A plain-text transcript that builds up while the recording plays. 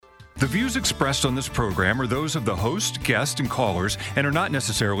The views expressed on this program are those of the host, guest, and callers and are not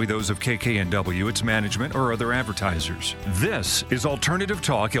necessarily those of KKNW, its management, or other advertisers. This is Alternative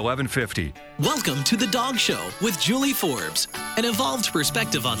Talk 1150. Welcome to The Dog Show with Julie Forbes, an evolved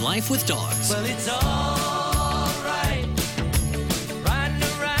perspective on life with dogs. Well, it's all right. Riding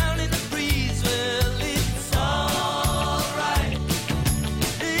around in the breeze, well, it's all right.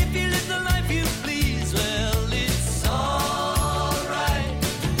 If you live the life you please, well, it's all right.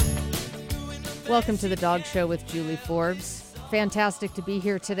 Welcome to The Dog Show with Julie Forbes. Fantastic to be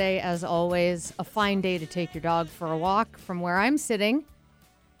here today, as always. A fine day to take your dog for a walk from where I'm sitting.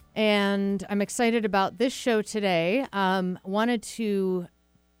 And I'm excited about this show today. Wanted to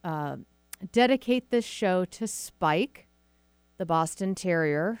dedicate this show to Spike, the Boston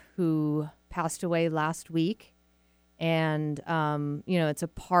Terrier, who passed away last week. And, it's a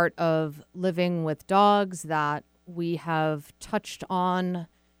part of living with dogs that we have touched on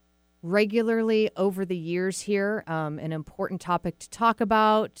regularly over the years here. An important topic to talk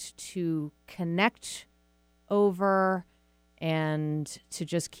about, to connect over, and to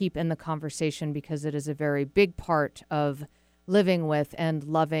just keep in the conversation because it is a very big part of living with and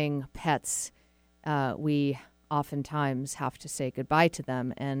loving pets. We oftentimes have to say goodbye to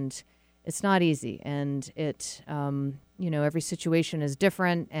them, and it's not easy. And it, every situation is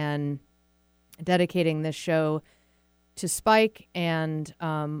different, and dedicating this show to Spike, and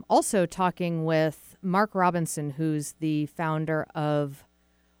also talking with Mark Robinson, who's the founder of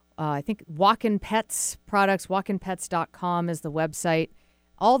I think Walkin' Pets products. WalkinPets.com is the website.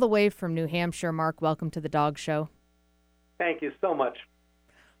 All the way from New Hampshire. Mark, welcome to the Dog Show. Thank you so much.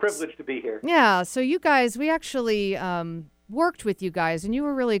 Privileged to be here. Yeah, so you guys, we actually worked with you guys, and you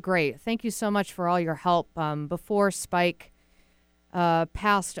were really great. Thank you so much for all your help. Before Spike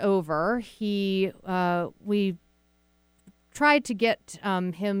passed over, we tried to get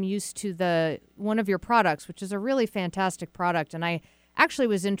him used to one of your products, which is a really fantastic product, and I actually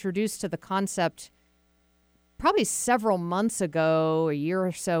was introduced to the concept probably several months ago, a year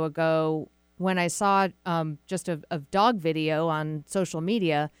or so ago, when I saw just a dog video on social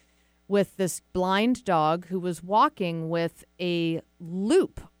media with this blind dog who was walking with a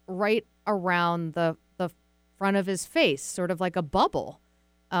loop right around the front of his face, sort of like a bubble,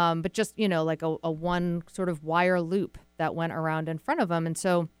 but just, like a one sort of wire loop that went around in front of him. And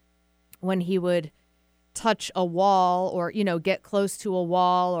so when he would touch a wall or, get close to a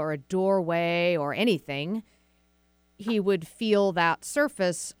wall or a doorway or anything, he would feel that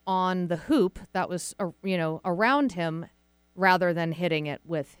surface on the hoop that was, around him rather than hitting it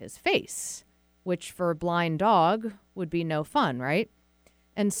with his face, which for a blind dog would be no fun, right?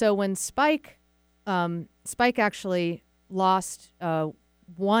 And so when Spike actually lost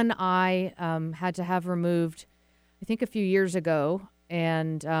one eye, had to have removed, I think a few years ago,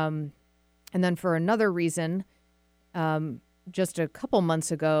 and then for another reason, just a couple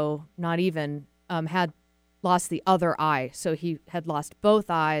months ago, not even, had lost the other eye. So he had lost both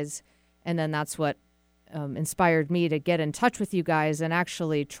eyes, and then that's what inspired me to get in touch with you guys and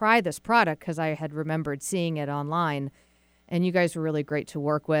actually try this product because I had remembered seeing it online. And you guys were really great to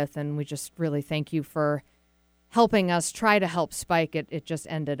work with, and we just really thank you for helping us try to help Spike. It just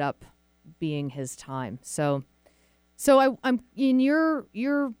ended up being his time. So I'm in your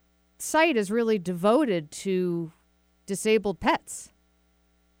site is really devoted to disabled pets.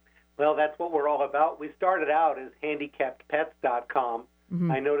 Well, that's what we're all about. We started out as handicappedpets.com.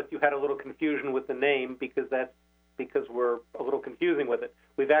 Mm-hmm. I noticed you had a little confusion with the name because we're a little confusing with it.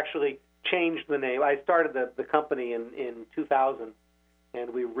 We've actually changed the name. I started the company in 2000,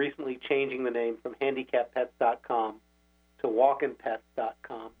 and we're recently changing the name from handicappedpets.com to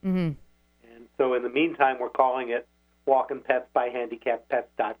walkinpets.com. Mm-hmm. And so in the meantime, we're calling it Walkin' Pets by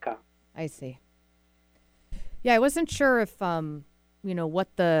handicappedpets.com. I see. Yeah, I wasn't sure if, what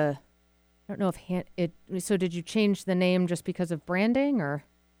I don't know if so did you change the name just because of branding or?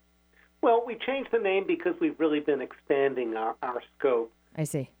 Well, we changed the name because we've really been expanding our scope. I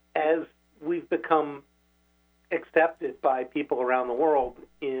see. As we've become accepted by people around the world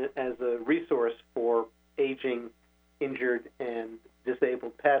as a resource for aging, injured, and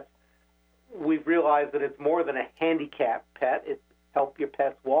disabled pets, we've realized that it's more than a handicap pet. It's help your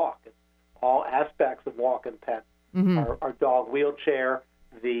pets walk. It's all aspects of Walkin' Pets. Mm-hmm. Our dog wheelchair,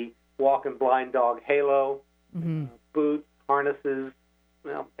 the Walkin' Blind Dog halo, mm-hmm. Boots, harnesses,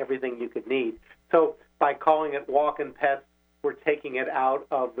 everything you could need. So by calling it Walkin' Pets, we're taking it out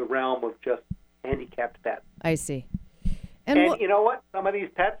of the realm of just handicapped pets. I see. And you know what? Some of these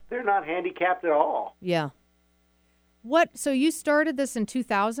pets, they're not handicapped at all. Yeah. So you started this in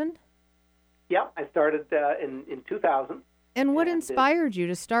 2000? Yeah, I started in 2000. And what And inspired you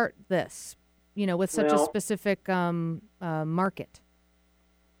to start this, with such a Well- specific market?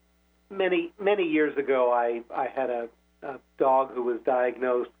 Many years ago, I had a dog who was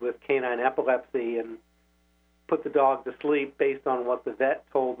diagnosed with canine epilepsy and put the dog to sleep based on what the vet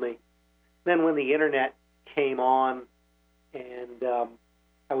told me. Then when the internet came on and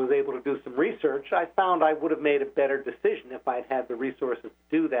I was able to do some research, I found I would have made a better decision if I'd had the resources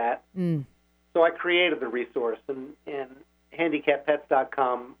to do that. So I created the resource, and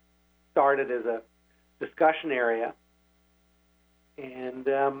handicappets.com started as a discussion area. And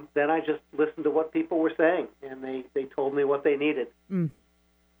then I just listened to what people were saying, and they told me what they needed.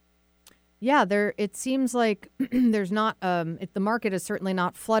 Yeah, it seems like there's not the market is certainly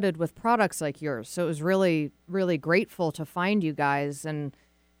not flooded with products like yours. So it was really, really grateful to find you guys and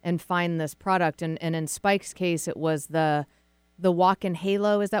find this product. And in Spike's case, it was the walk-in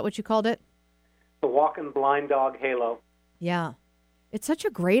halo. Is that what you called it? The walk-in blind dog halo. Yeah, it's such a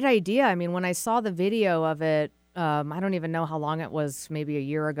great idea. I mean, when I saw the video of it, I don't even know how long it was, maybe a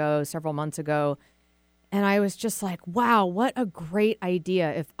year ago, several months ago. And I was just like, wow, what a great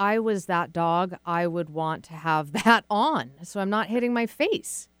idea. If I was that dog, I would want to have that on so I'm not hitting my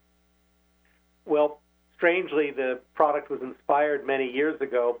face. Well, strangely, the product was inspired many years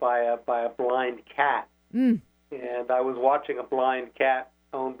ago by a blind cat. And I was watching a blind cat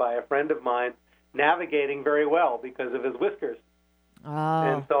owned by a friend of mine navigating very well because of his whiskers.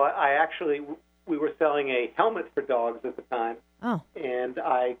 And so we were selling a helmet for dogs at the time. And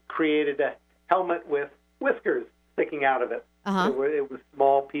I created a helmet with whiskers sticking out of it. It was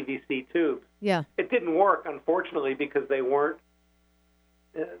small PVC tubes. Yeah. It didn't work, unfortunately, because they weren't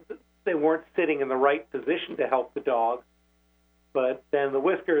sitting in the right position to help the dog. But then the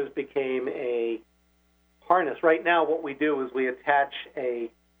whiskers became a harness. Right now, what we do is we attach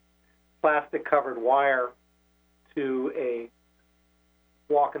a plastic-covered wire to a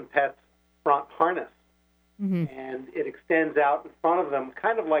Walking Pets front harness, and it extends out in front of them,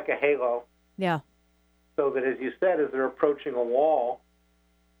 kind of like a halo. Yeah. So that, as you said, as they're approaching a wall,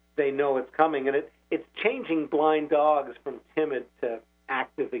 they know it's coming, and it's changing blind dogs from timid to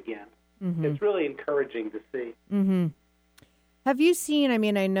active again. It's really encouraging to see. Have you seen? I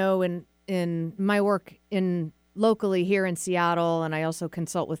mean, I know in my work locally here in Seattle, and I also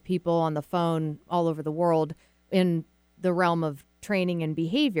consult with people on the phone all over the world in the realm of training and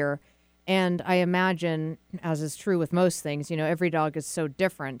behavior. And I imagine, as is true with most things, every dog is so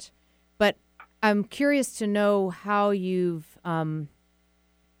different. But I'm curious to know how you've, some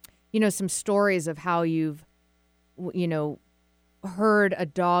stories of how you've, heard a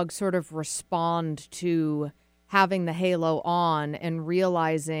dog sort of respond to having the halo on and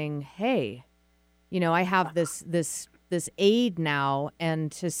realizing, hey, I have this aid now,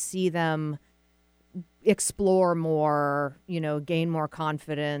 and to see them explore more, gain more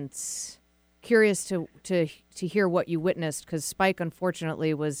confidence. Curious to hear what you witnessed, because Spike,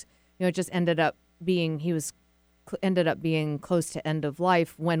 unfortunately, was, just ended up being close to end of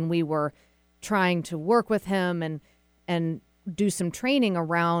life when we were trying to work with him and do some training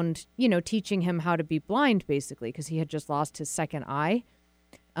around, teaching him how to be blind, basically, because he had just lost his second eye,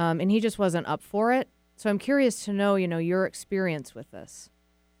 and he just wasn't up for it. So I'm curious to know, your experience with this.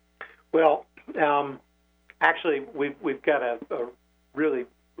 Well, actually, we've got a really.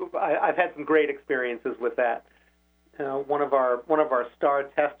 I've had some great experiences with that. One of our star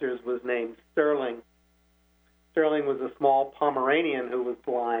testers was named Sterling. Sterling was a small Pomeranian who was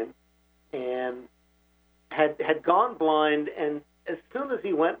blind, and had gone blind. And as soon as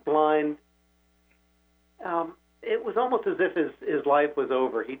he went blind, it was almost as if his life was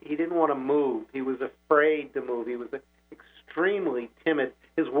over. He didn't want to move. He was afraid to move. He was extremely timid.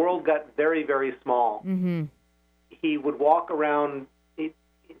 His world got very, very small. He would walk around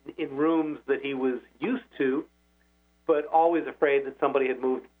in rooms that he was used to, but always afraid that somebody had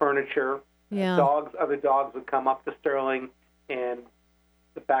moved furniture. Yeah. Other dogs would come up to Sterling, and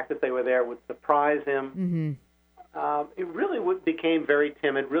the fact that they were there would surprise him. It really became very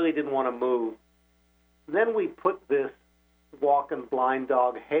timid, really didn't want to move. Then we put this walk-in blind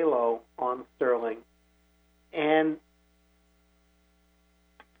dog halo on Sterling, and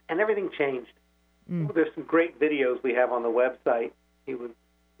everything changed. There's some great videos we have on the website. He was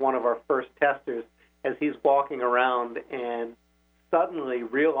one of our first testers, as he's walking around and suddenly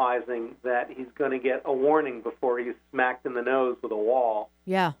realizing that he's going to get a warning before he's smacked in the nose with a wall.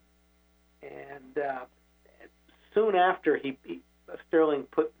 Yeah. And soon after Sterling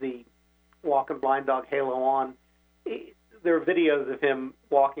put the walk-in blind dog halo on, there are videos of him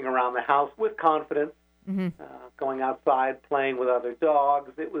walking around the house with confidence, going outside, playing with other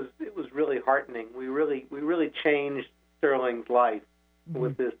dogs. It was really heartening. We really changed Sterling's life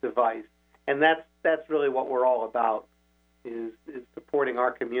with this device. And that's really what we're all about, is supporting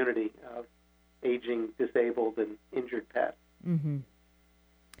our community of aging, disabled, and injured pets. Mm-hmm.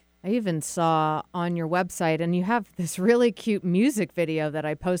 I even saw on your website, and you have this really cute music video that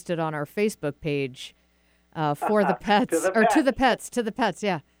I posted on our Facebook page for the pets, to the pets,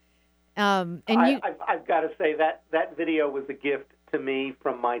 yeah. And I've got to say that video was a gift to me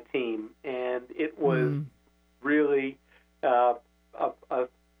from my team, and it was really a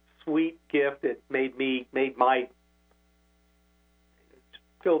sweet gift. It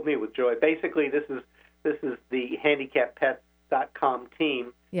filled me with joy. Basically, this is the handicappets.com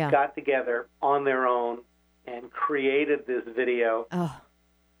team got together on their own and created this video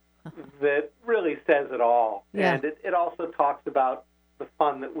that really says it all. Yeah. And it also talks about the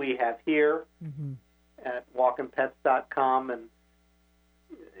fun that we have here at walkingpets.com, and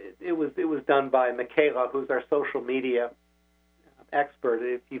it was done by Michaela, who's our social media expert.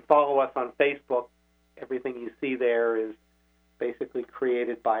 If you follow us on Facebook, everything you see there is basically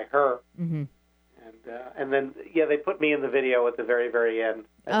created by her. Mm-hmm. And then they put me in the video at the very, very end.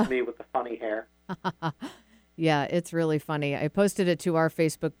 That's me with the funny hair. Yeah, it's really funny. I posted it to our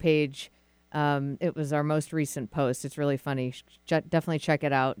Facebook page. It was our most recent post. It's really funny. Definitely check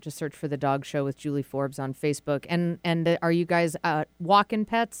it out. Just search for The Dog Show with Julie Forbes on Facebook. And are you guys Walkin'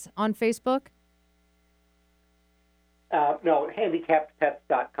 Pets on Facebook? No,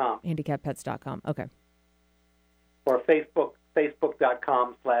 handicappedpets.com. Handicappedpets.com. Okay. Or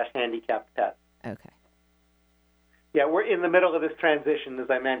facebook.com/handicappedpets. Okay. Yeah, we're in the middle of this transition,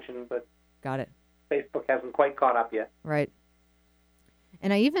 as I mentioned, but got it. Facebook hasn't quite caught up yet. Right.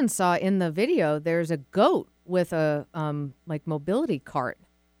 And I even saw in the video there's a goat with a mobility cart.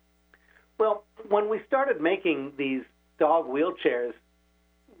 Well, when we started making these dog wheelchairs,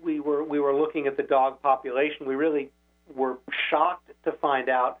 we were looking at the dog population. We really were shocked to find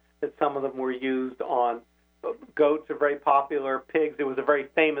out that some of them were used on goats are very popular, pigs. There was a very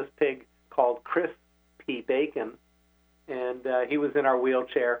famous pig called Chris P. Bacon, and he was in our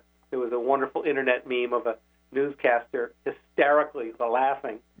wheelchair. There was a wonderful internet meme of a newscaster hysterically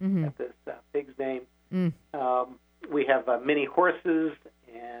laughing at this pig's name. We have mini horses,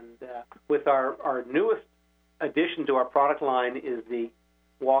 and with our newest addition to our product line is the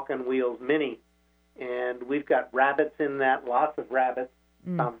Walk-on Wheels Mini, and we've got rabbits in that, lots of rabbits,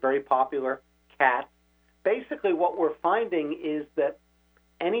 very popular, cats. Basically, what we're finding is that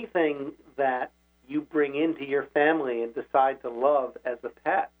anything that you bring into your family and decide to love as a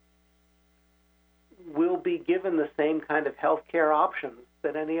pet will be given the same kind of health care options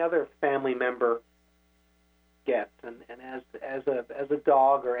that any other family member gets. And as a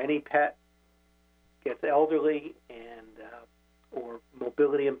dog or any pet gets elderly and or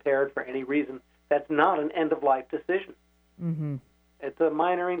mobility impaired for any reason, that's not an end-of-life decision. Mm-hmm. It's a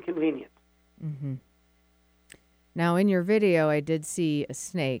minor inconvenience. Mm-hmm. Now, in your video, I did see a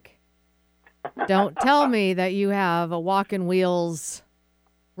snake. Don't tell me that you have a Walk-on Wheels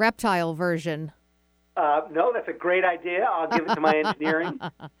reptile version. No, that's a great idea. I'll give it to my engineering.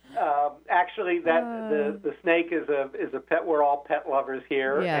 Actually, the snake is a pet. We're all pet lovers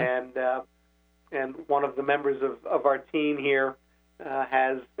here, and one of the members of our team here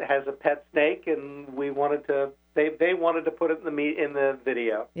has a pet snake, and we wanted to. They wanted to put it in the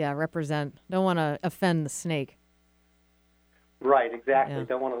video. Yeah, represent. Don't want to offend the snake. Right, exactly. Yeah.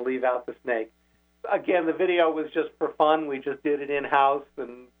 Don't want to leave out the snake. Again, the video was just for fun. We just did it in-house,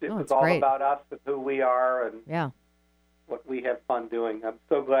 and it was all about us and who we are and what we have fun doing. I'm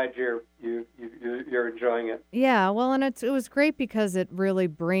so glad you're enjoying it. Yeah, well, and it was great because it really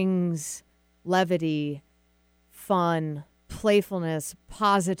brings levity, fun, playfulness,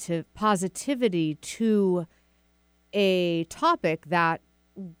 positivity to a topic that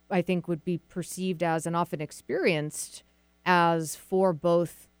I think would be perceived as and often experienced as for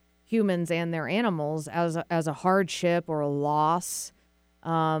both humans and their animals as a hardship or a loss,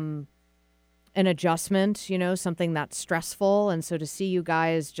 an adjustment, something that's stressful. And so to see you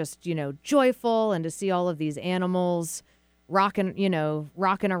guys just, joyful, and to see all of these animals rocking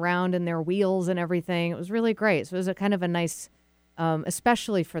around in their wheels and everything, it was really great. So it was a kind of a nice,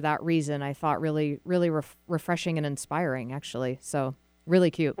 especially for that reason, I thought really, really refreshing and inspiring, actually. So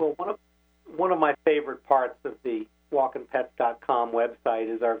really cute. Well, one of my favorite parts of the walkingpets.com website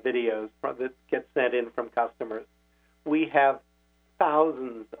is our videos that get sent in from customers. We have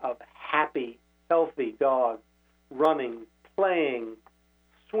thousands of happy, healthy dogs running, playing,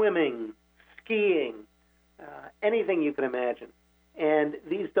 swimming, skiing, anything you can imagine. And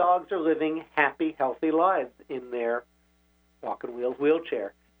these dogs are living happy, healthy lives in their Walk-on Wheels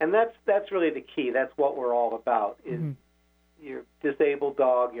wheelchair. And that's really the key. That's what we're all about, is your disabled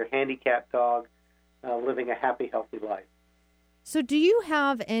dog, your handicapped dog, living a happy, healthy life. So do you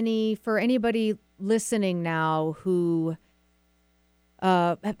have any, for anybody listening now who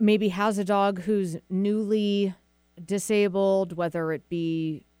maybe has a dog who's newly disabled, whether it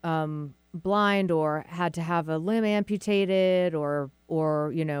be blind or had to have a limb amputated or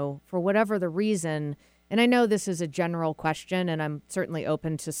for whatever the reason, and I know this is a general question and I'm certainly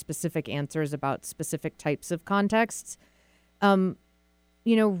open to specific answers about specific types of contexts,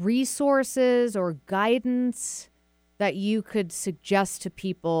 resources or guidance that you could suggest to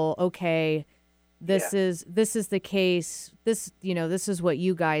people, okay, this is the case, this is what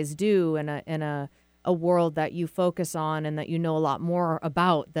you guys do in a world that you focus on and that you know a lot more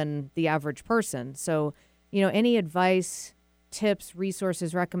about than the average person. So, any advice, tips,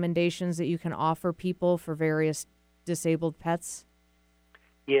 resources, recommendations that you can offer people for various disabled pets?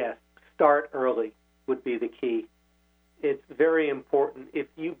 Yes, start early would be the key. It's very important. If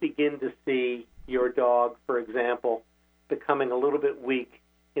you begin to see your dog, for example, becoming a little bit weak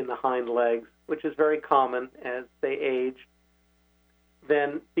in the hind legs, which is very common as they age,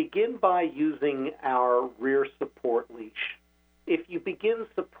 then begin by using our rear support leash. If you begin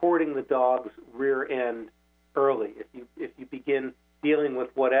supporting the dog's rear end early, if you begin dealing with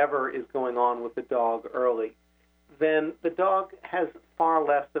whatever is going on with the dog early, then the dog has far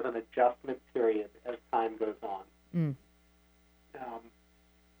less of an adjustment period as time goes on. Mm.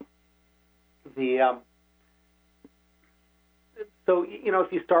 So,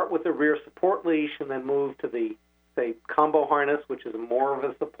 if you start with the rear support leash and then move to the, say, combo harness, which is more of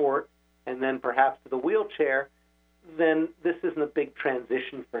a support, and then perhaps to the wheelchair, then this isn't a big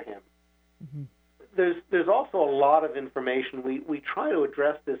transition for him. Mm-hmm. There's also a lot of information. We try to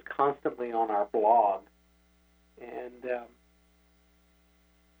address this constantly on our blog. And,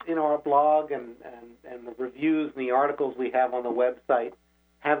 our blog and the reviews and the articles we have on the website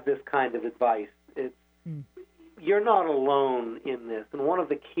have this kind of advice. You're not alone in this. And one of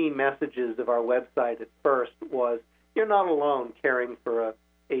the key messages of our website at first was, you're not alone caring for a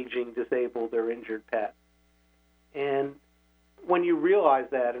aging, disabled, or injured pet. And when you realize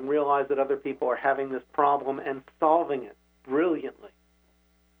that and realize that other people are having this problem and solving it brilliantly,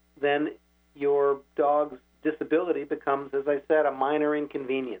 then your dog's disability becomes, as I said, a minor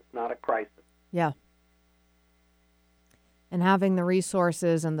inconvenience, not a crisis. Yeah. And having the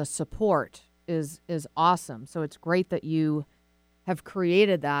resources and the support is awesome. So it's great that you have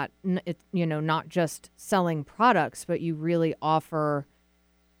created that. Not just selling products, but you really offer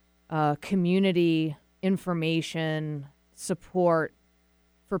community information, support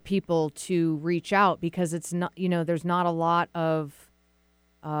for people to reach out, because it's not, there's not a lot of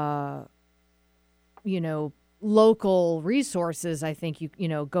local resources. I think you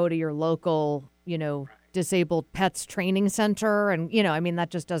go to your local disabled pets training center, and that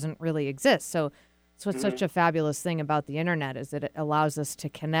just doesn't really exist. So what's such a fabulous thing about the internet is that it allows us to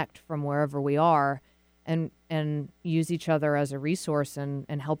connect from wherever we are and use each other as a resource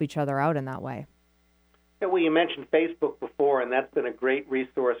and help each other out in that way. Yeah, well, you mentioned Facebook before, and that's been a great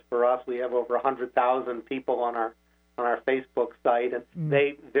resource for us. We have over 100,000 people on our Facebook site, and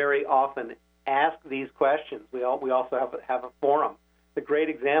they very often ask these questions. We also have a forum. The great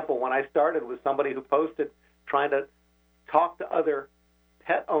example when I started was somebody who posted trying to talk to other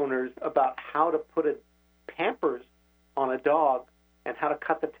pet owners about how to put a Pampers on a dog and how to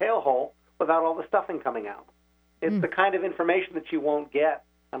cut the tail hole without all the stuffing coming out. It's the kind of information that you won't get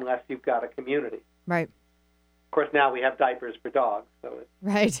unless you've got a community. Right. Of course, now we have diapers for dogs.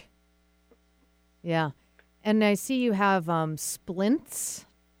 Right. Yeah. And I see you have splints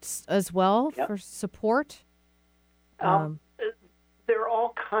as well for support. There are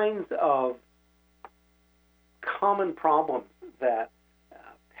all kinds of common problems that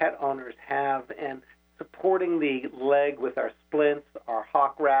pet owners have, and supporting the leg with our splints, our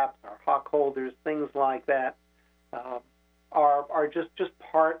hock wraps, our hock holders, things like that, are just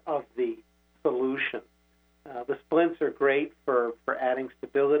part of the solution. The splints are great for adding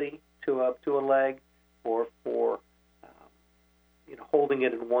stability to a leg, or for holding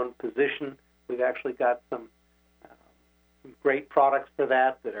it in one position. We've actually got some great products for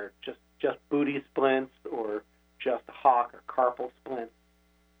that are just booty splints, or just hock or carpal splints.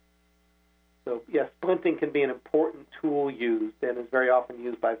 So, yes, splinting can be an important tool used, and is very often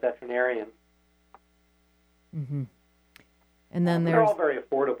used by veterinarians. Mm-hmm. And then they're all very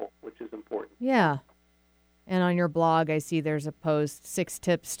affordable, which is important. Yeah. And on your blog, I see there's a post, 6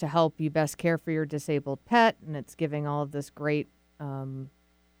 tips to help you best care for your disabled pet, and it's giving all of this great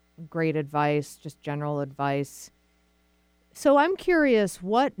advice, just general advice. So I'm curious,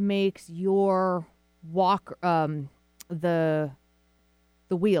 what makes your the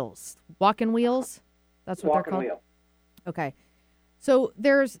wheels, walking wheels. That's what they're called. Wheel. Okay. So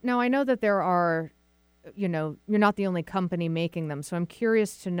now I know that there are, you're not the only company making them. So I'm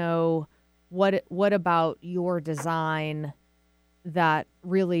curious to know what about your design that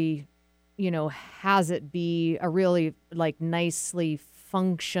really, has it be a really like nicely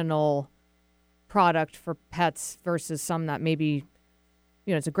functional product for pets versus some that maybe,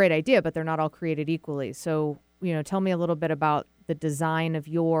 it's a great idea, but they're not all created equally. So, tell me a little bit about the design of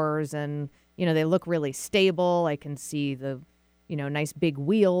yours, and, they look really stable. I can see the, nice big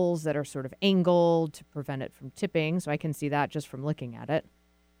wheels that are sort of angled to prevent it from tipping. So I can see that just from looking at it.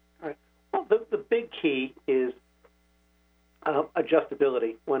 All right. Well, the big key is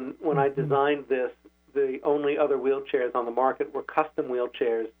adjustability. When I designed this, the only other wheelchairs on the market were custom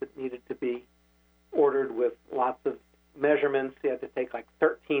wheelchairs that needed to be ordered with lots of measurements. You had to take like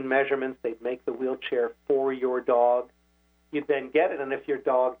 13 measurements. They'd make the wheelchair for your dog. You'd then get it, and if your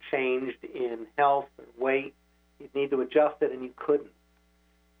dog changed in health or weight, you'd need to adjust it, and you couldn't.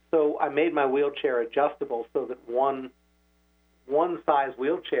 So I made my wheelchair adjustable so that one size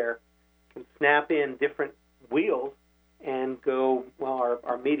wheelchair can snap in different wheels and go, well,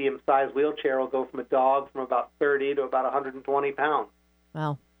 our medium-sized wheelchair will go from a dog from about 30 to about 120 pounds.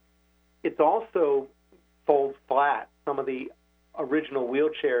 Wow. It's also folds flat. Some of the original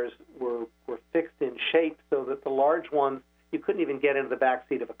wheelchairs were fixed in shape so that the large ones, you couldn't even get into the back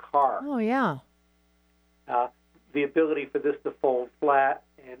seat of a car. Oh, yeah. The ability for this to fold flat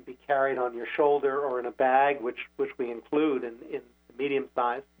and be carried on your shoulder or in a bag, which we include in the medium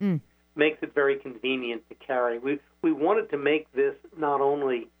size, makes it very convenient to carry. We wanted to make this not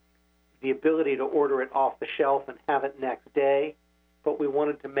only the ability to order it off the shelf and have it next day, but we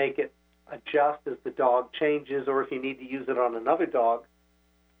wanted to make it adjust as the dog changes, or if you need to use it on another dog,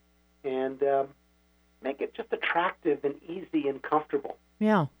 and make it just attractive and easy and comfortable.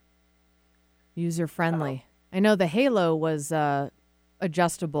 Yeah. User-friendly. I know the Halo was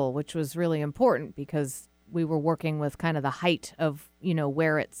adjustable, which was really important because we were working with kind of the height of,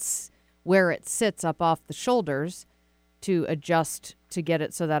 where it sits up off the shoulders to adjust to get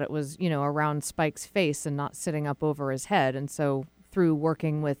it so that it was, around Spike's face and not sitting up over his head. And so through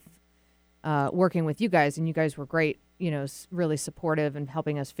working with you guys, and you guys were great, really supportive and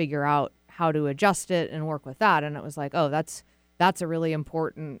helping us figure out how to adjust it and work with that. And it was like, oh, that's a really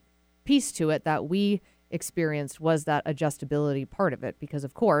important piece to it that we experienced, was that adjustability part of it, because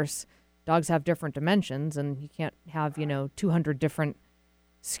of course dogs have different dimensions and you can't have 200 different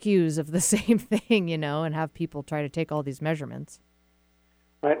SKUs of the same thing, and have people try to take all these measurements.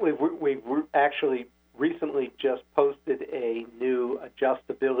 Right. We've actually recently just posted a new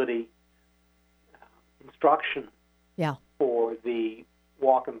adjustability instruction for the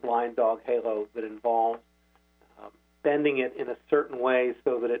Walk and Blind Dog Halo that involves bending it in a certain way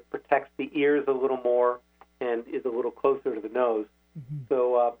so that it protects the ears a little more and is a little closer to the nose. Mm-hmm.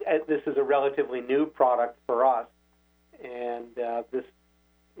 So this is a relatively new product for us, and this,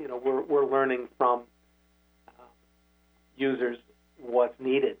 we're learning from users what's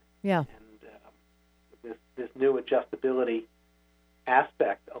needed. Yeah. And this new adjustability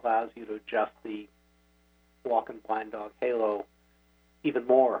aspect allows you to adjust the Walk and Blind Dog Halo even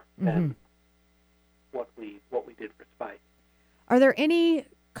more than what we did for Spike. Are there any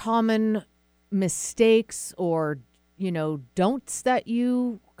common mistakes or don'ts that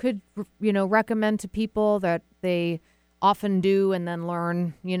you could recommend to people that they often do and then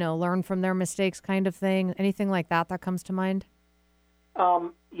learn from their mistakes, kind of thing? Anything like that comes to mind?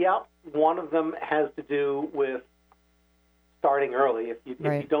 Yeah, one of them has to do with starting early. If you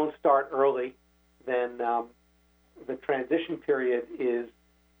don't start early, then the transition period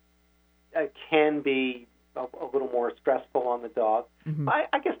can be a little more stressful on the dog. Mm-hmm.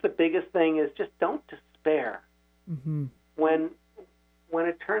 I guess the biggest thing is just don't despair. Mm-hmm. When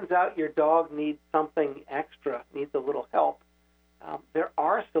it turns out your dog needs something extra, needs a little help, there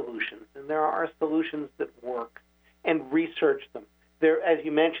are solutions, and there are solutions that work, and research them. There, as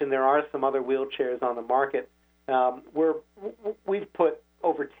you mentioned, there are some other wheelchairs on the market. We've put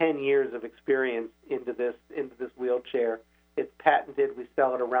over 10 years of experience into this wheelchair. It's patented. We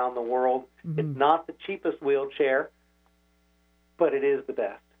sell it around the world. Mm-hmm. It's not the cheapest wheelchair, but it is the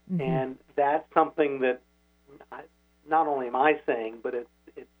best. Mm-hmm. And that's something that not only am I saying, but it's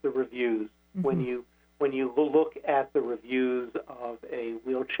the reviews. Mm-hmm. When you look at the reviews of a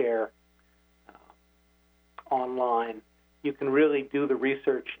wheelchair online, you can really do the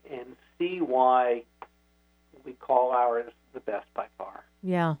research and see why we call ours the best by far.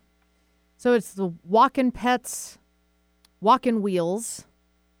 Yeah. So it's the Walkin' Pets Walkin' Wheels.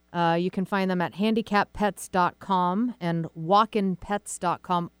 You can find them at handicappets.com, and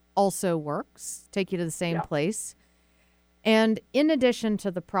walkinpets.com also works. Take you to the same place. And in addition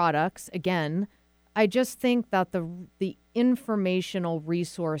to the products, again, I just think that the informational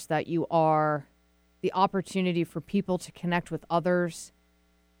resource that you are, the opportunity for people to connect with others,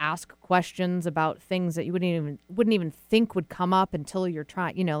 ask questions about things that you wouldn't even think would come up until you're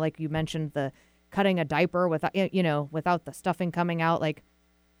trying, like you mentioned, the cutting a diaper without the stuffing coming out, like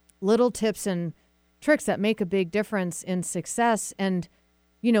little tips and tricks that make a big difference in success. And,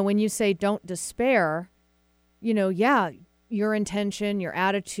 when you say don't despair, your intention, your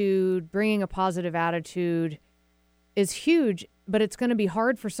attitude, bringing a positive attitude is huge, but it's going to be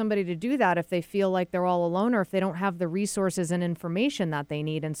hard for somebody to do that if they feel like they're all alone or if they don't have the resources and information that they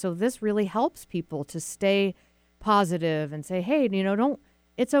need. And so this really helps people to stay positive and say, hey,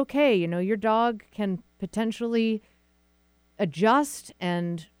 it's okay. Your dog can potentially adjust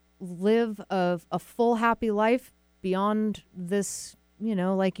and live a full, happy life beyond this,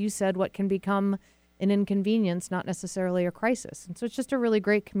 like you said, what can become an inconvenience, not necessarily a crisis. And so it's just a really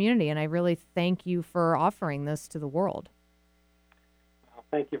great community, and I really thank you for offering this to the world. Well,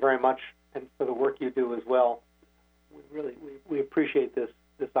 thank you very much, and for the work you do as well. We appreciate this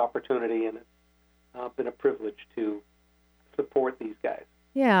opportunity, and it's been a privilege to support these guys.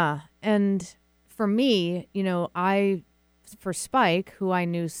 Yeah, and for me, for Spike, who I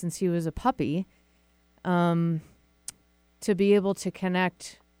knew since he was a puppy, to be able to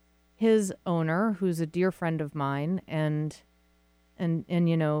connect his owner, who's a dear friend of mine, and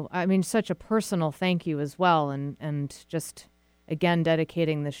such a personal thank you as well, and just again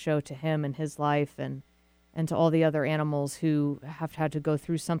dedicating this show to him and his life, and to all the other animals who have had to go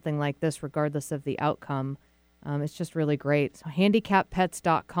through something like this, regardless of the outcome. It's just really great. So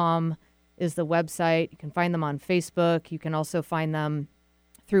handicappets.com is the website. You can find them on Facebook. You can also find them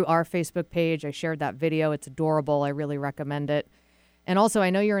through our Facebook page. I shared that video. It's adorable. I really recommend it. And also, I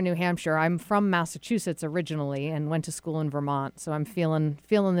know you're in New Hampshire. I'm from Massachusetts originally and went to school in Vermont, so I'm feeling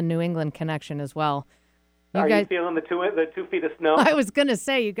the New England connection as well. Are you feeling the 2 feet of snow? I was going to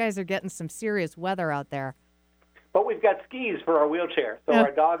say, you guys are getting some serious weather out there. But we've got skis for our wheelchair, so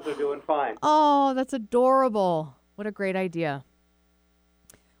our dogs are doing fine. Oh, that's adorable. What a great idea.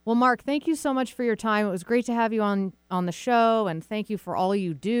 Well, Mark, thank you so much for your time. It was great to have you on the show, and thank you for all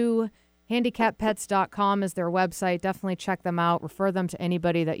you do. Handicappets.com is their website. Definitely check them out. Refer them to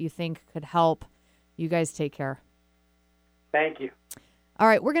anybody that you think could help. You guys take care. Thank you. All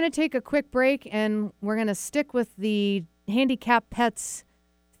right, we're going to take a quick break, and we're going to stick with the Handicap Pets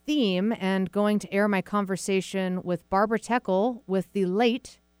theme and going to air my conversation with Barbara Teckel with the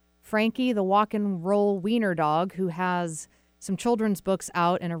late Frankie the Walk and Roll Wiener Dog, who has some children's books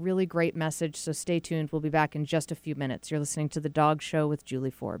out and a really great message. So stay tuned. We'll be back in just a few minutes. You're listening to The Dog Show with Julie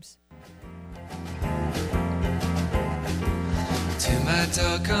Forbes. To my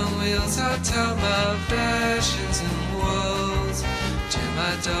dog on wheels, I'll tell my passions and woes. To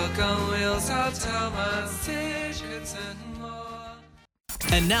my dog on wheels, I'll tell my secrets and more.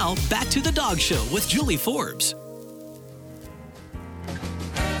 And now, back to The Dog Show with Julie Forbes.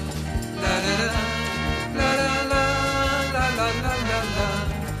 La da da, la da la, la la la la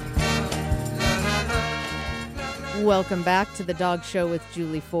la. Welcome back to The Dog Show with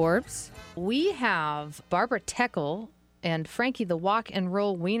Julie Forbes. We have Barbara Teckel and Frankie the Walk and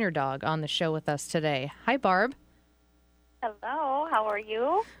Roll Wiener Dog on the show with us today. Hi, Barb. Hello, how are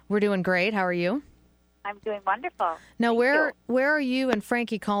you? We're doing great. How are you? I'm doing wonderful. Now, Thank where you. are you and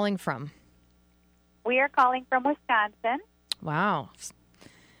Frankie calling from? We are calling from Wisconsin, Wow.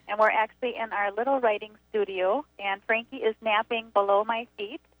 and we're actually in our little writing studio, and Frankie is napping below my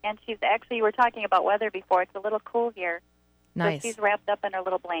feet, and we were talking about weather before. It's a little cool here. Nice. So she's wrapped up in her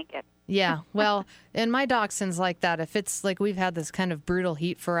little blanket. Yeah, well, and my dachshund's like that. If it's like we've had this kind of brutal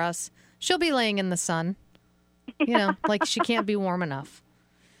heat for us, she'll be laying in the sun. Like she can't be warm enough.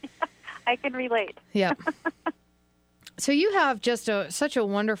 I can relate. Yeah. So you have just such a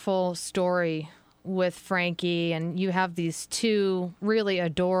wonderful story with Frankie, and you have these two really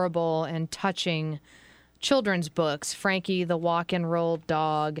adorable and touching children's books, Frankie the Walk and Roll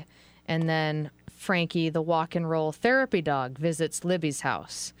Dog, and then Frankie the Walk and Roll Therapy Dog visits Libby's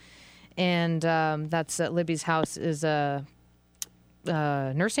house. And that's Libby's house is a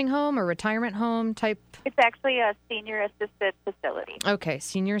nursing home or retirement home type? It's actually a senior-assisted facility. Okay,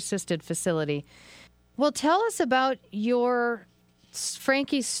 senior-assisted facility. Well, tell us about your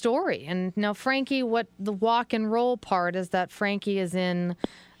Frankie's story. And now, Frankie, what the walk and roll part is that Frankie is in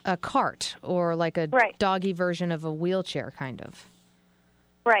a cart or like a doggy version of a wheelchair, kind of.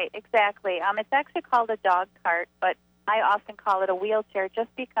 Right, exactly. It's actually called a dog cart, but I often call it a wheelchair just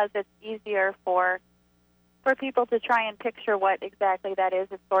because it's easier for people to try and picture what exactly that is.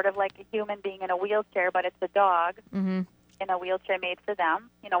 It's sort of like a human being in a wheelchair, but it's a dog in a wheelchair made for them.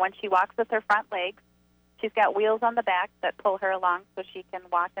 When she walks with her front legs, she's got wheels on the back that pull her along so she can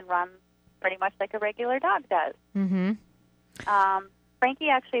walk and run pretty much like a regular dog does. Mm-hmm. Frankie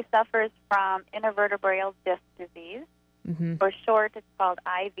actually suffers from intervertebral disc disease. Mm-hmm. For short, it's called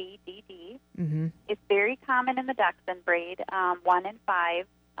IVDD. Mm-hmm. It's very common in the Dachshund breed. 1 in 5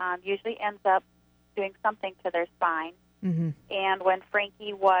 usually ends up doing something to their spine. Mm-hmm. And when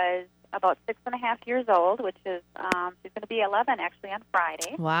Frankie was about 6.5 years old, which is she's going to be 11 actually on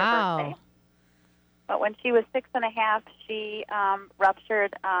Friday. Wow. Her birthday. But when she was 6.5, she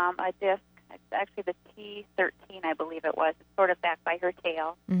ruptured a disc. It's actually the T13, I believe it was. It's sort of back by her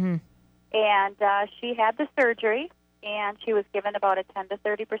tail. Mm-hmm. And she had the surgery, and she was given about a 10 to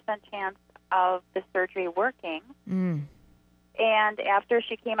 30% chance of the surgery working. Mm. And after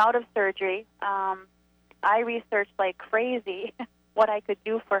she came out of surgery, I researched like crazy what I could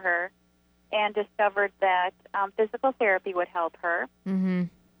do for her and discovered that physical therapy would help her. Mm-hmm.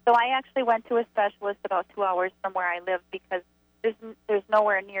 So I actually went to a specialist about 2 hours from where I live because there's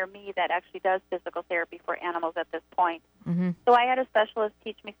nowhere near me that actually does physical therapy for animals at this point. Mm-hmm. So I had a specialist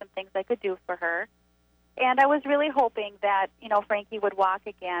teach me some things I could do for her. And I was really hoping that, Frankie would walk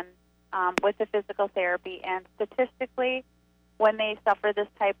again with the physical therapy. And statistically, when they suffer this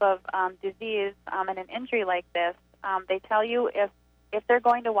type of disease and an injury like this, they tell you if they're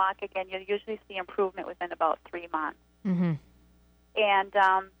going to walk again, you'll usually see improvement within about 3 months. Mm-hmm. And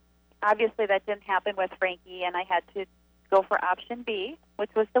obviously that didn't happen with Frankie, and I had to go for option B,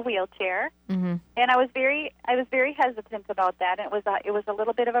 which was the wheelchair. Mm-hmm. And I was very hesitant about that. And it was a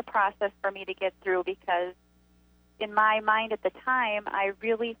little bit of a process for me to get through because in my mind at the time, I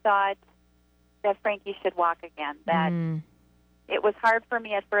really thought that Frankie should walk again. That it was hard for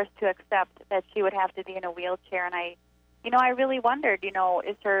me at first to accept that she would have to be in a wheelchair. And I really wondered,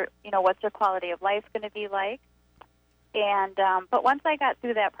 is her, what's her quality of life going to be like? And but once I got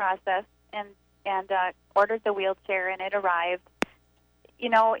through that process and ordered the wheelchair and it arrived,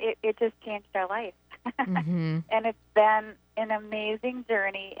 it just changed our life. Mm-hmm. And it's been an amazing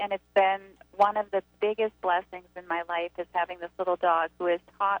journey, and it's been one of the biggest blessings in my life is having this little dog who has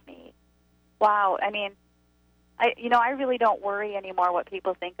taught me. Wow, I mean, I really don't worry anymore what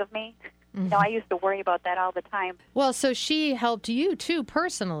people think of me. Mm-hmm. I used to worry about that all the time. Well, so she helped you too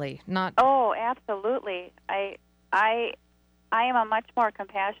personally, not. Oh, absolutely. I am a much more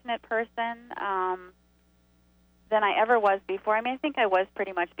compassionate person than I ever was before. I mean, I think I was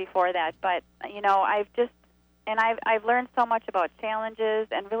pretty much before that, but I've learned so much about challenges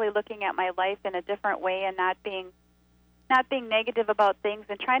and really looking at my life in a different way and not being negative about things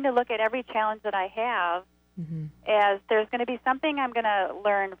and trying to look at every challenge that I have as there's going to be something I'm going to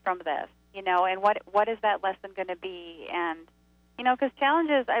learn from this, and what is that lesson going to be? And because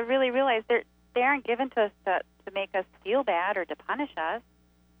challenges, I really realize they aren't given to us to make us feel bad or to punish us.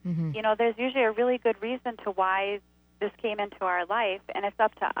 Mm-hmm. There's usually a really good reason to why this came into our life, and it's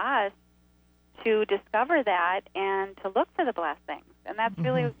up to us to discover that and to look for the blessings. And that's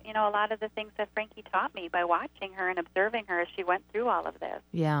really, a lot of the things that Frankie taught me by watching her and observing her as she went through all of this.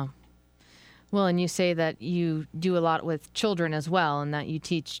 Yeah. Well, and you say that you do a lot with children as well, and that you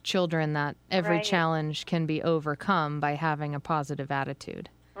teach children that every Right. challenge can be overcome by having a positive attitude.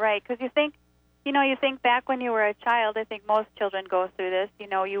 Right, because you think back when you were a child, I think most children go through this.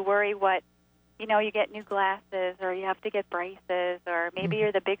 You worry what, you get new glasses or you have to get braces or maybe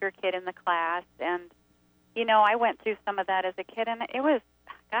you're the bigger kid in the class. And, I went through some of that as a kid, and it was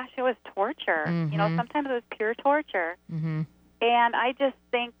torture. Sometimes it was pure torture. Mm-hmm. And I just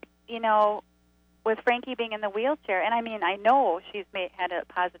think, with Frankie being in the wheelchair, and I mean, I know she's had a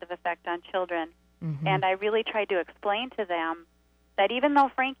positive effect on children, and I really tried to explain to them that even though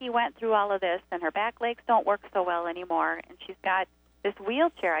Frankie went through all of this and her back legs don't work so well anymore and she's got this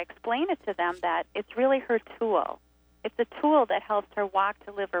wheelchair, I explain it to them that it's really her tool. It's a tool that helps her walk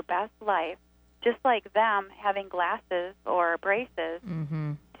to live her best life, just like them having glasses or braces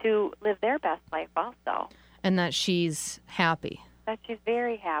to live their best life also. And that she's happy. That she's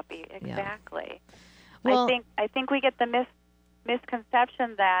very happy, exactly. Yeah. Well, I think we get the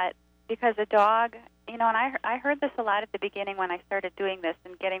misconception that because a dog, and I heard this a lot at the beginning when I started doing this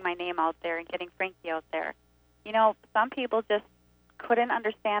and getting my name out there and getting Frankie out there. Some people just couldn't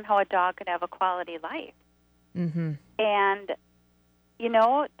understand how a dog could have a quality life. Mm-hmm. And,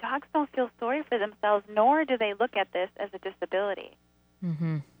 dogs don't feel sorry for themselves, nor do they look at this as a disability.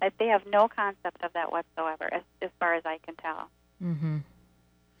 Mm-hmm. Like they have no concept of that whatsoever, as far as I can tell. Mm-hmm.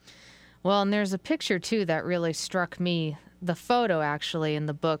 Well, and there's a picture, too, that really struck me. The photo, actually, in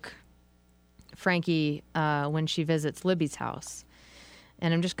the book, Frankie, when she visits Libby's house.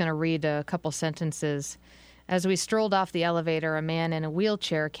 And I'm just going to read a couple sentences. As we strolled off the elevator, a man in a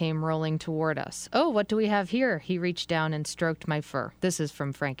wheelchair came rolling toward us. "Oh, what do we have here?" He reached down and stroked my fur. This is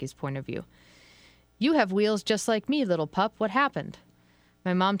from Frankie's point of view. "You have wheels just like me, little pup. What happened?"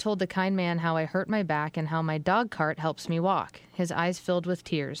 My mom told the kind man how I hurt my back and how my dog cart helps me walk. His eyes filled with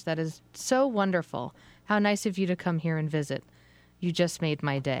tears. "That is so wonderful. How nice of you to come here and visit. You just made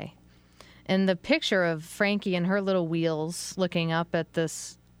my day." And the picture of Frankie and her little wheels looking up at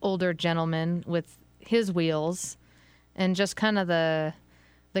this older gentleman with his wheels, and just kind of the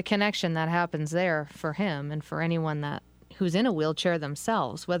connection that happens there for him and for anyone who's in a wheelchair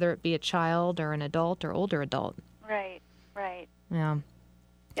themselves, whether it be a child or an adult or older adult. Right. Yeah.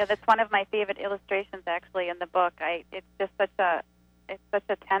 Yeah, that's one of my favorite illustrations actually in the book. It's just such a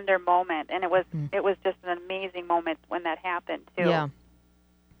tender moment, and it was just an amazing moment when that happened too. Yeah.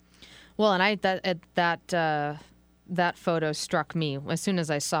 Well, and that photo struck me as soon as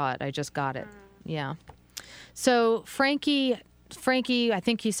I saw it. I just got it. Yeah. So Frankie, I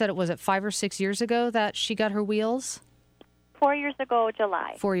think he said it was 5 or 6 years ago that she got her wheels. 4 years ago,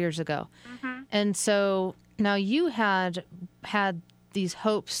 July. 4 years ago. Mm-hmm. And so now you had these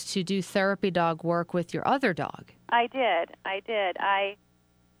hopes to do therapy dog work with your other dog. I did.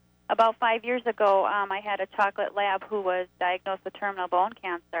 About 5 years ago, I had a chocolate lab who was diagnosed with terminal bone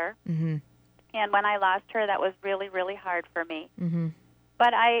cancer. Mm-hmm. And when I lost her, that was really, really hard for me. Mm-hmm.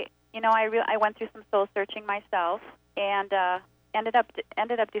 But I went through some soul searching myself, and ended up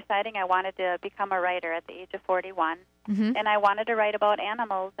deciding I wanted to become a writer at the age of 41. Mm-hmm. And I wanted to write about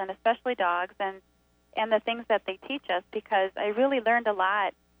animals, and especially dogs, and the things that they teach us, because I really learned a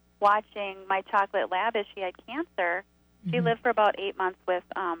lot watching my chocolate lab as she had cancer. She lived for about 8 months with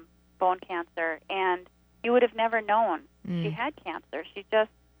bone cancer, and you would have never known she had cancer. She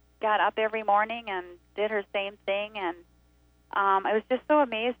just got up every morning and did her same thing, and I was just so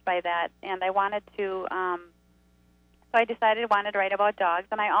amazed by that, and I wanted to, so I decided I wanted to write about dogs,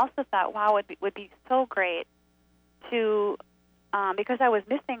 and I also thought, wow, it would be so great to, because I was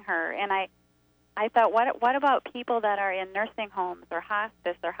missing her, and I thought, what about people that are in nursing homes or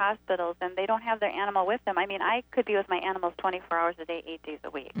hospice or hospitals, and they don't have their animal with them? I mean, I could be with my animals 24 hours a day, 8 days a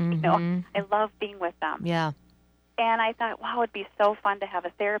week. Mm-hmm. You know, I love being with them. Yeah. And I thought, wow, it'd be so fun to have a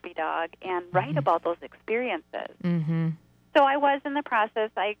therapy dog and write about those experiences. Mm-hmm. So I was in the process.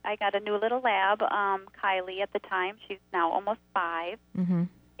 I got a new little lab, Kylie at the time. She's now almost 5. Mm-hmm.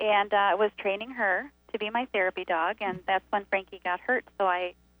 And I was training her to be my therapy dog, and that's when Frankie got hurt. So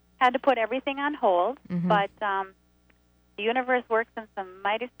I had to put everything on hold. Mm-hmm. But the universe works in some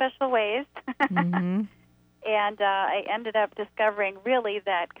mighty special ways. Mm-hmm. And I ended up discovering, really,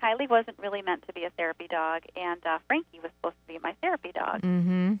 that Kylie wasn't really meant to be a therapy dog, and Frankie was supposed to be my therapy dog.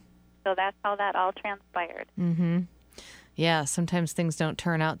 Mm-hmm. So that's how that all transpired. Mm-hmm. Yeah, sometimes things don't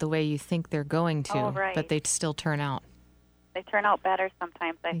turn out the way you think they're going to, Oh, right. but they still turn out. They turn out better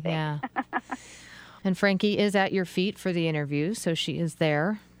sometimes, I think. Yeah. And Frankie is at your feet for the interview, so she is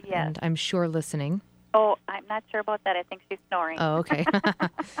there. Yes. And I'm sure listening. Oh, I'm not sure about that. I think she's snoring. Oh, okay.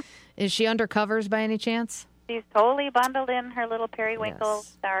 Is she under covers by any chance? She's totally bundled in her little periwinkle Yes.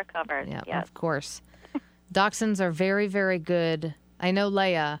 star covers. Yeah, Yes. of course. Dachshunds are very, very good. I know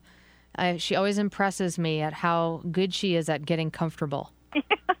Leia, she always impresses me at how good she is at getting comfortable.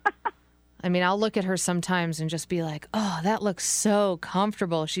 I mean, I'll look at her sometimes and just be like, oh, that looks so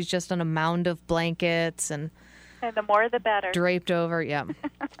comfortable. She's just on a mound of blankets and And the more the better. draped over. Yeah.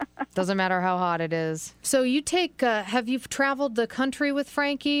 Doesn't matter how hot it is. So you have you traveled the country with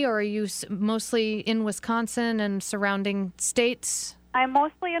Frankie, or are you mostly in Wisconsin and surrounding states? I'm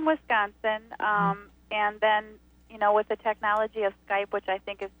mostly in Wisconsin, and then, with the technology of Skype, which I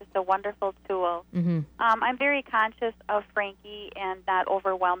think is just a wonderful tool, I'm very conscious of Frankie and not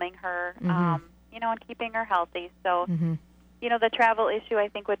overwhelming her, and keeping her healthy. So, the travel issue I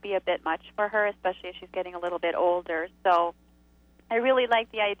think would be a bit much for her, especially as she's getting a little bit older. So I really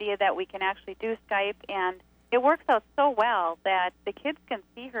like the idea that we can actually do Skype, and it works out so well that the kids can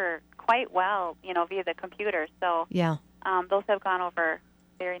see her quite well, via the computer. So Yeah. those have gone over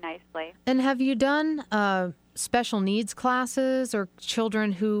very nicely. And have you done special needs classes or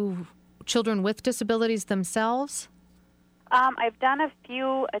children with disabilities themselves? I've done a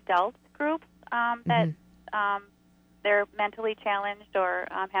few adult groups that they're mentally challenged or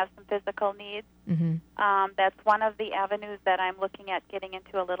have some physical needs. That's one of the avenues that I'm looking at getting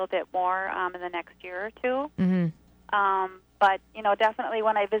into a little bit more in the next year or two. But, definitely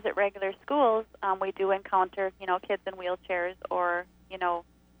when I visit regular schools, we do encounter, kids in wheelchairs or,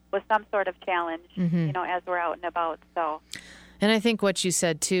 with some sort of challenge, you know, as we're out and about. So, and I think what you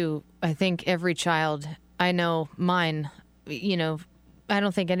said too, I think every child, I know mine, you know, I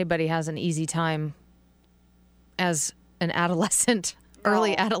don't think anybody has an easy time as an adolescent,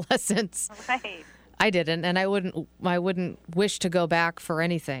 early adolescence. Right. I didn't, and I wouldn't wish to go back for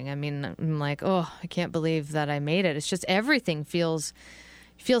anything. I mean, I'm like, oh, I can't believe that I made it. It's just everything feels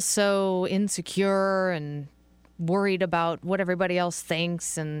so insecure and worried about what everybody else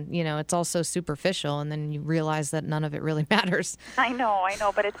thinks, and you know, it's all so superficial, and then you realize that none of it really matters. I know,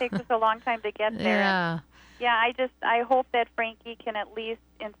 but it takes us a long time to get there. Yeah. Yeah, I hope that Frankie can at least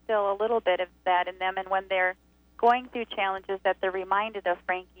instill a little bit of that in them, and when they're going through challenges, that they're reminded of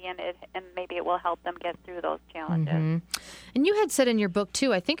Frankie, and maybe it will help them get through those challenges. And you had said in your book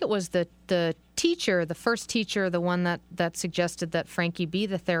too, I think it was the teacher, the first teacher, the one that suggested that Frankie be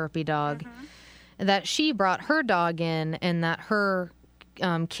the therapy dog, that she brought her dog in, and that her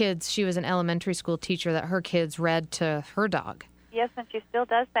kids, she was an elementary school teacher, that her kids read to her dog. Yes, and she still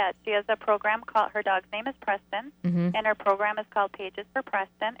does that. She has a program called, her dog's name is Preston, and her program is called Pages for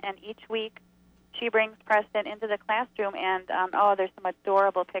Preston, and each week she brings Preston into the classroom, and there's some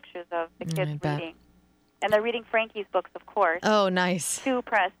adorable pictures of the kids reading. And they're reading Frankie's books, of course. Oh, nice. To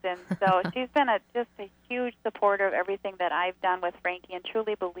Preston. So she's been just a huge supporter of everything that I've done with Frankie, and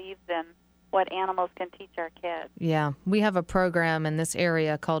truly believes in what animals can teach our kids. Yeah. We have a program in this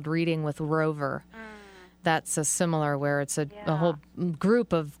area called Reading with Rover. That's a similar, where it's a whole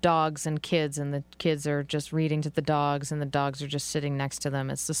group of dogs and kids, and the kids are just reading to the dogs, and the dogs are just sitting next to them.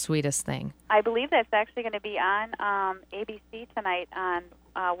 It's the sweetest thing. I believe that's actually going to be on ABC tonight on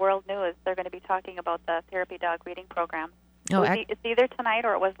World News. They're going to be talking about the therapy dog reading program. Oh, it's either tonight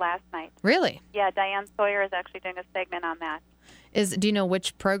or it was last night. Really? Yeah, Diane Sawyer is actually doing a segment on that. Do you know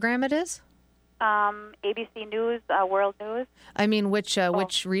which program it is? ABC News, World News. I mean, which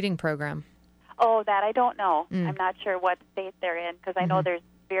reading program? Oh, that I don't know. I'm not sure what state they're in, because I know there's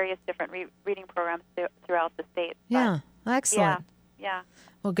various different reading programs throughout the state. Yeah, excellent. Yeah.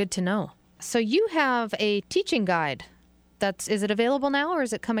 Well, good to know. So you have a teaching guide. Is it available now, or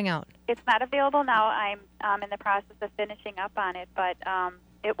is it coming out? It's not available now. I'm in the process of finishing up on it, but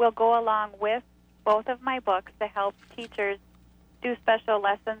it will go along with both of my books to help teachers do special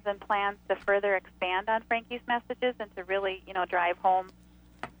lessons and plans to further expand on Frankie's messages, and to really, drive home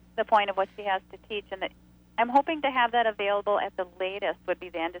the point of what she has to teach. And that I'm hoping to have that available at the latest would be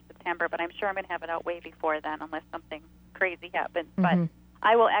the end of September, but I'm sure I'm going to have it out way before then, unless something crazy happens. But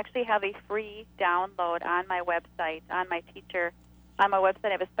I will actually have a free download on my website. On my website,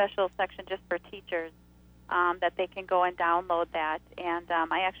 I have a special section just for teachers that they can go and download that. And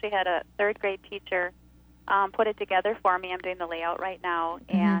I actually had a third grade teacher put it together for me. I'm doing the layout right now,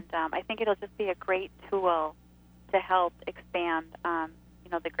 and I think it'll just be a great tool to help expand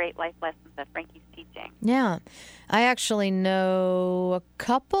the great life lessons that Frankie's teaching. Yeah. I actually know a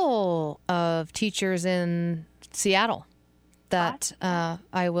couple of teachers in Seattle that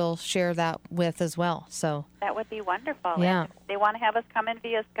I will share that with as well. So that would be wonderful. Yeah. And if they want to have us come in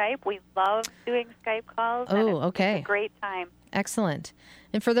via Skype, we love doing Skype calls. Oh, okay. It's a great time. Excellent.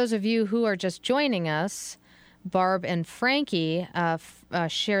 And for those of you who are just joining us, Barb and Frankie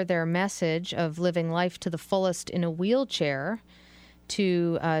share their message of living life to the fullest in a wheelchair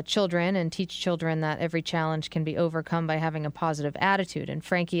to children, and teach children that every challenge can be overcome by having a positive attitude. And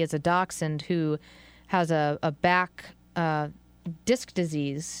Frankie is a dachshund who has a back disc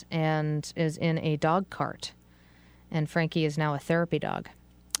disease and is in a dog cart. And Frankie is now a therapy dog.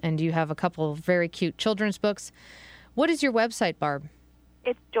 And you have a couple of very cute children's books. What is your website, Barb?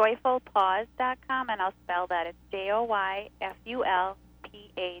 It's joyfulpaws.com, and I'll spell that. It's JOYFULPAWS.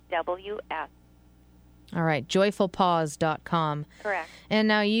 All right, joyfulpaws.com. Correct. And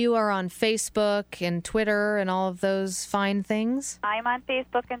now you are on Facebook and Twitter and all of those fine things? I'm on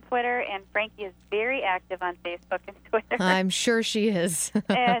Facebook and Twitter, and Frankie is very active on Facebook and Twitter. I'm sure she is.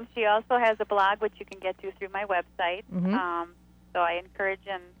 And she also has a blog, which you can get to through my website. So I encourage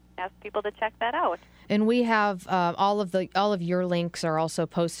and ask people to check that out. And we have all of your links are also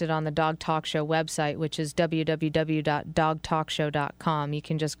posted on the Dog Talk Show website, which is www.dogtalkshow.com. You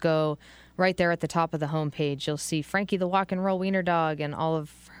can just go right there at the top of the homepage. You'll see Frankie the Walk and Roll Wiener Dog and all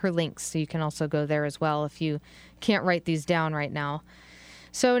of her links. So you can also go there as well if you can't write these down right now.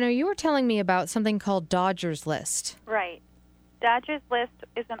 So now you were telling me about something called Dodger's List. Right. Dodger's List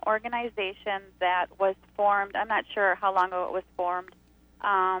is an organization that was formed, I'm not sure how long ago it was formed,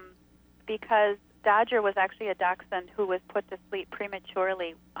 because Dodger was actually a dachshund who was put to sleep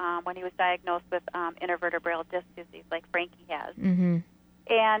prematurely when he was diagnosed with intervertebral disc disease, like Frankie has. And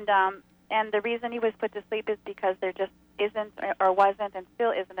And the reason he was put to sleep is because there just isn't or wasn't and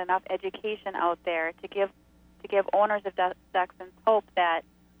still isn't enough education out there to give owners of dachshunds hope that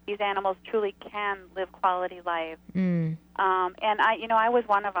these animals truly can live quality lives. And I was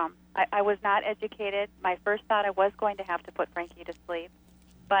one of them. I was not educated. My first thought, I was going to have to put Frankie to sleep.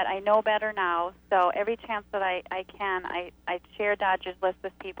 But I know better now, so every chance that I can, I share Dodger's List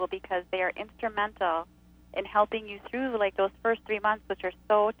with people because they are instrumental in helping you through like those first 3 months, which are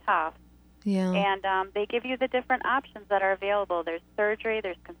so tough. Yeah. And they give you the different options that are available. There's surgery,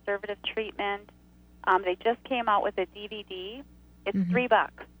 there's conservative treatment. They just came out with a DVD. It's $3.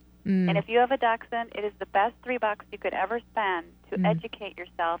 And if you have a dachshund, it is the best $3 you could ever spend to educate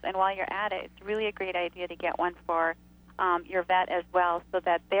yourself. And while you're at it, it's really a great idea to get one for your vet as well, so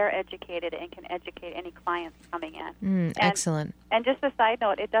that they're educated and can educate any clients coming in. Excellent. And just a side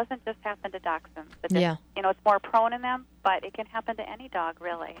note, it doesn't just happen to dachshunds. Yeah. It's more prone in them, but it can happen to any dog,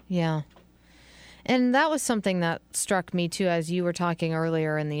 really. Yeah. And that was something that struck me, too, as you were talking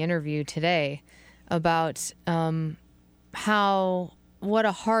earlier in the interview today about what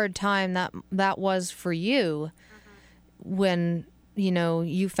a hard time that was for you when,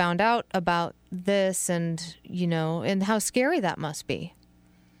 you found out about this and how scary that must be.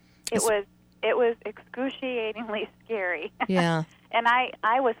 It was excruciatingly scary. Yeah. And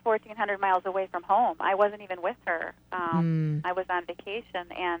I was 1,400 miles away from home. I wasn't even with her. I was on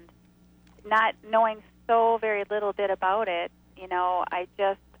vacation, and not knowing so very little bit about it,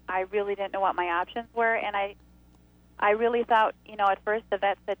 I really didn't know what my options were, and I really thought, at first the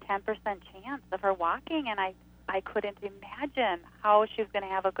vet said 10% chance of her walking, and I couldn't imagine how she was going to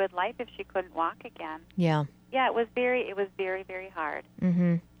have a good life if she couldn't walk again. Yeah. Yeah, it was very, very hard.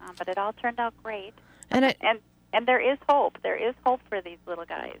 But it all turned out great. And there is hope. There is hope for these little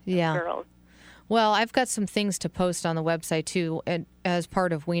guys and girls. Well, I've got some things to post on the website, too. And as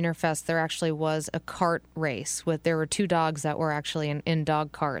part of Wiener Fest, there actually was a cart race. There were 2 dogs that were actually in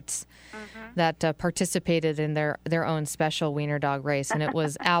dog carts that participated in their own special Wiener Dog race. And it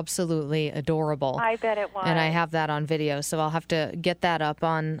was absolutely adorable. I bet it was. And I have that on video, so I'll have to get that up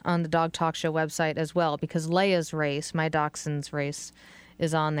on the Dog Talk Show website as well, because Leia's race, my dachshund's race,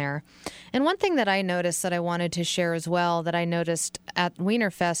 is on there. And one thing that I noticed that I wanted to share as well, that I noticed at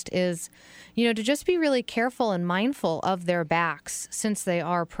Wiener Fest, is, to just be really careful and mindful of their backs, since they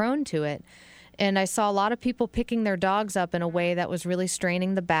are prone to it. And I saw a lot of people picking their dogs up in a way that was really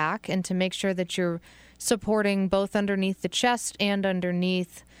straining the back, and to make sure that you're supporting both underneath the chest and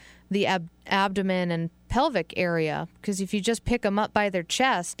underneath the abdomen and pelvic area. Because if you just pick them up by their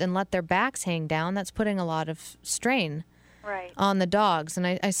chest and let their backs hang down, that's putting a lot of strain on the dogs. And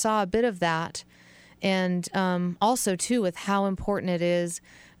I saw a bit of that. And also, too, with how important it is,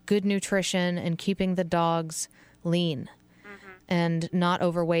 good nutrition and keeping the dogs lean and not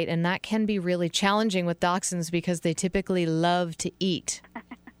overweight. And that can be really challenging with dachshunds because they typically love to eat.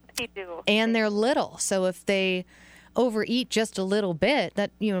 They do. And they're little. So if they overeat just a little bit,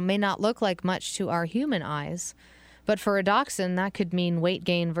 that may not look like much to our human eyes. But for a dachshund, that could mean weight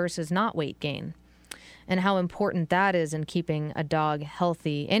gain versus not weight gain. And how important that is in keeping a dog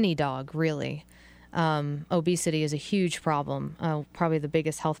healthy, any dog, really. Obesity is a huge problem, probably the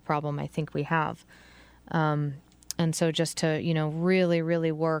biggest health problem I think we have. And so just to, really,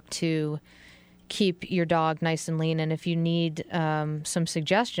 really work to keep your dog nice and lean. And if you need some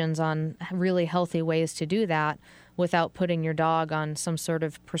suggestions on really healthy ways to do that without putting your dog on some sort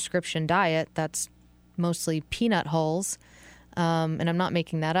of prescription diet that's mostly peanut hulls, and I'm not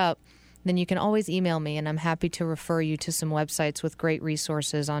making that up, then you can always email me, and I'm happy to refer you to some websites with great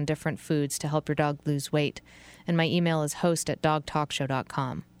resources on different foods to help your dog lose weight. And my email is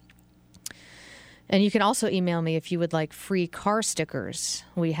host@dogtalkshow.com. And you can also email me if you would like free car stickers.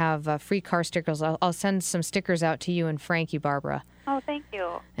 We have free car stickers. I'll send some stickers out to you and Frankie, Barbara. Oh, thank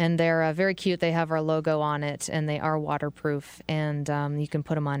you. And they're very cute. They have our logo on it, and they are waterproof. And you can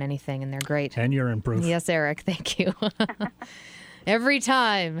put them on anything, and they're great. And urine-proof. Yes, Eric. Thank you. Every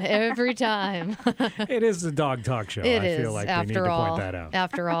time. It is the Dog Talk Show. I feel like we need to point that out.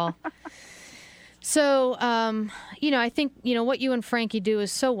 After all. So, I think, what you and Frankie do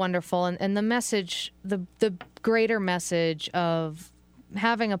is so wonderful. And the message, the greater message of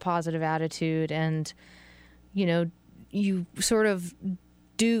having a positive attitude and, you sort of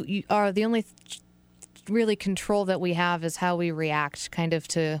you are the only really control that we have is how we react kind of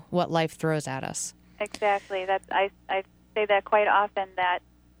to what life throws at us. Exactly. I say that quite often, that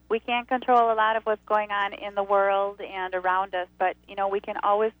we can't control a lot of what's going on in the world and around us, but, we can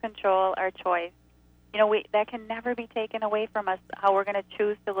always control our choice. That can never be taken away from us, how we're going to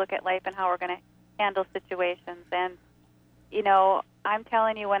choose to look at life and how we're going to handle situations. And, I'm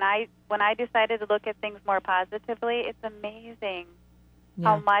telling you, when I decided to look at things more positively, it's amazing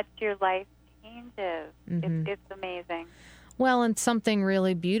how much your life changes. It's amazing. Well, and something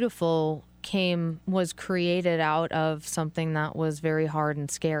really beautiful was created out of something that was very hard and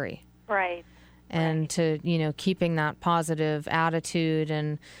scary. Right. And to, keeping that positive attitude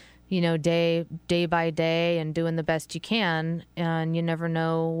and, day by day and doing the best you can, and you never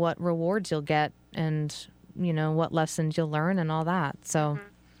know what rewards you'll get and, what lessons you'll learn and all that. So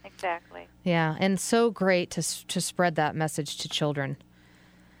Exactly. Yeah, and so great to spread that message to children.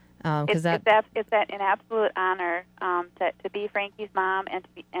 It's an absolute honor to be Frankie's mom and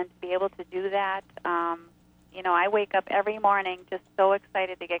to be able to do that. I wake up every morning just so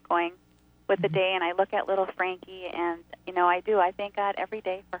excited to get going with the day, and I look at little Frankie, and I thank God every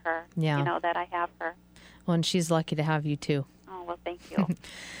day for her. Yeah. That I have her. Well, and she's lucky to have you too. Oh, well, thank you.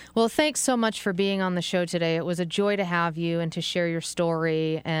 Well, thanks so much for being on the show today. It was a joy to have you and to share your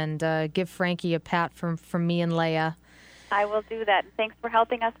story, and give Frankie a pat from me and Leia. I will do that. Thanks for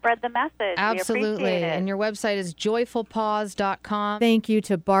helping us spread the message. Absolutely. We appreciate it. And your website is joyfulpaws.com. Thank you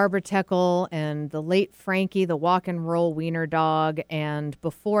to Barbara Teckle and the late Frankie the Walk and Roll Wiener Dog. And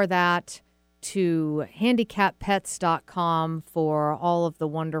before that, to handicappets.com for all of the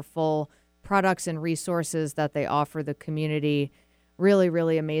wonderful products and resources that they offer the community. Really,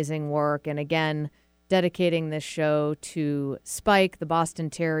 really amazing work. And again, dedicating this show to Spike, the Boston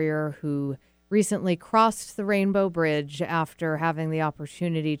Terrier, who recently crossed the Rainbow Bridge after having the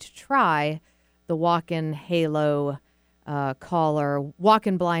opportunity to try the Walk-In Halo collar,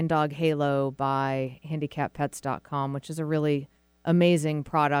 Walk-In Blind Dog Halo by handicappets.com, which is a really amazing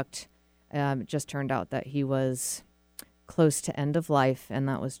product. It just turned out that he was close to end of life, and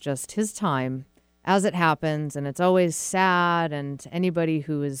that was just his time, as it happens. And it's always sad, and anybody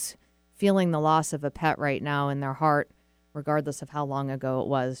who is feeling the loss of a pet right now in their heart, regardless of how long ago it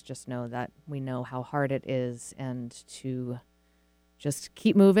was, just know that we know how hard it is, and to just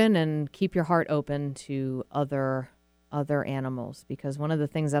keep moving and keep your heart open to other animals. Because one of the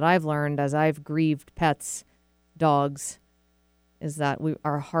things that I've learned as I've grieved pets, dogs, is that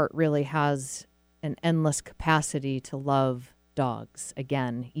our heart really has an endless capacity to love dogs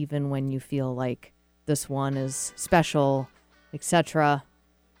again, even when you feel like this one is special, etc.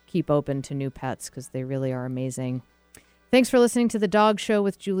 Keep open to new pets because they really are amazing. Thanks for listening to The Dog Show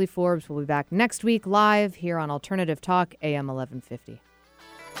with Julie Forbes. We'll be back next week live here on Alternative Talk, AM 1150.